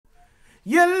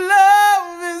Your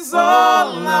love is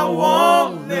all I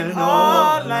want and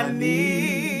all I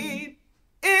need.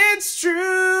 It's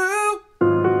true.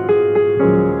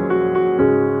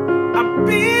 I've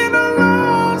been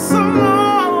alone so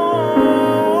long,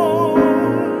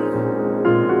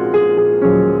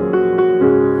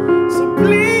 so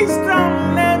please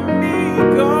don't let me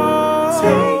go.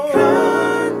 Take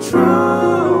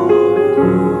control.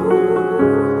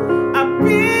 I've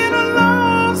been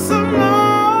alone so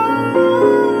long,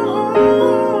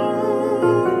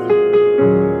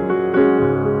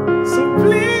 so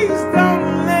please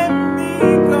don't let me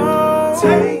go.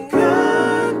 Take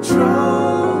control.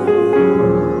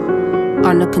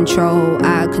 Under control,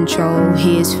 out of control.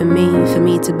 Here's for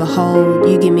me to behold.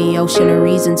 You give me ocean a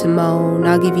reason to moan.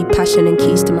 I'll give you passion and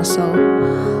keys to my soul.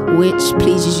 Which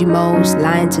pleases you most?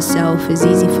 Lying to self is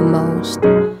easy for most.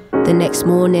 The next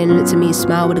morning, look to me and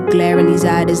smile with a glare in his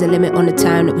eye. There's a limit on the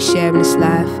time that we share in this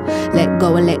life. Let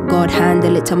go and let God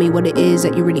handle it. Tell me what it is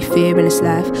that you really fear in this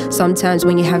life. Sometimes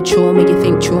when you have trauma, you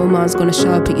think trauma's gonna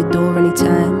show up at your door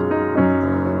anytime.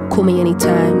 Call me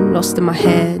anytime, lost in my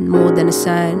head, more than a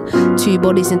sign. Two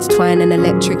bodies intertwined, an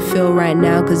electric feel right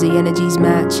now, cause the energies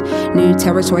match. New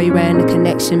territory ran, the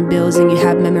connection builds, and you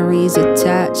have memories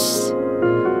attached.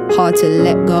 Hard to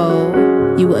let go,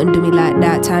 you wouldn't do me like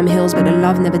that. Time heals, but the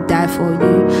love never died for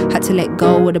you. Had to let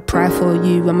go with the pride for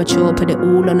you. I'm mature, put it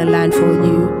all on the line for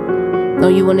you. No,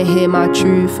 you wanna hear my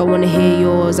truth, I wanna hear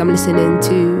yours, I'm listening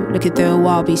too. Looking through a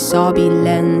wabi-sabi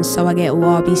lens, so I get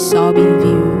wabi-sabi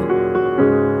view.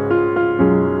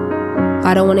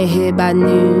 I don't wanna hear bad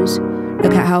news.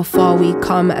 Look at how far we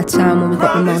come at a time when we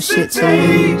got the most shit to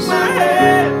lose. My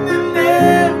hand and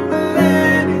never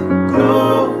let it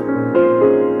go.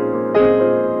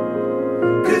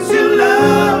 'Cause your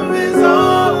love is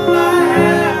all I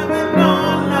have and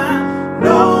all I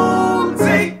know.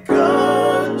 Take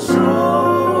control.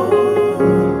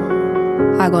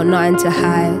 I got nothing to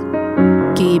hide.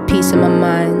 Give you peace in my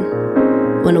mind.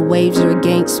 When the waves are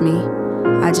against me,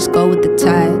 I just go with the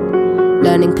tide.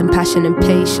 Learning compassion and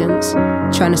patience,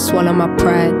 trying to swallow my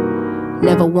pride.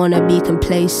 Never wanna be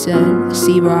complacent,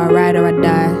 see where I ride or I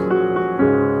die.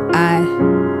 I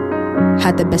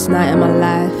had the best night of my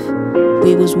life.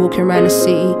 We was walking around the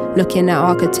city, looking at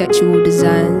architectural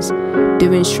designs.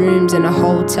 Doing shrooms in a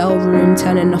hotel room,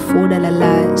 turning off all of the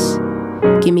lights.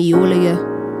 Give me all of you,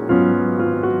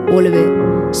 all of it.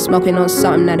 Smoking on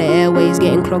something that the airways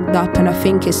getting clogged up, and I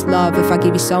think it's love. If I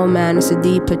give you soul, man, it's a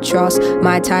deeper trust.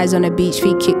 My ties on the beach,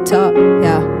 feet kicked up,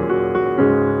 yeah.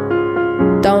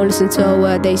 Don't listen to a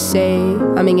word they say.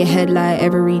 I'm in your head like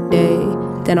every day.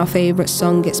 Then our favorite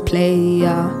song gets played,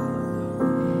 yeah.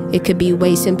 It could be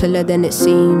way simpler than it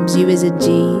seems. You is a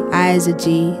G, I is a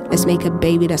G. Let's make a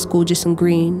baby that's gorgeous and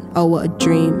green. Oh, what a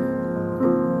dream.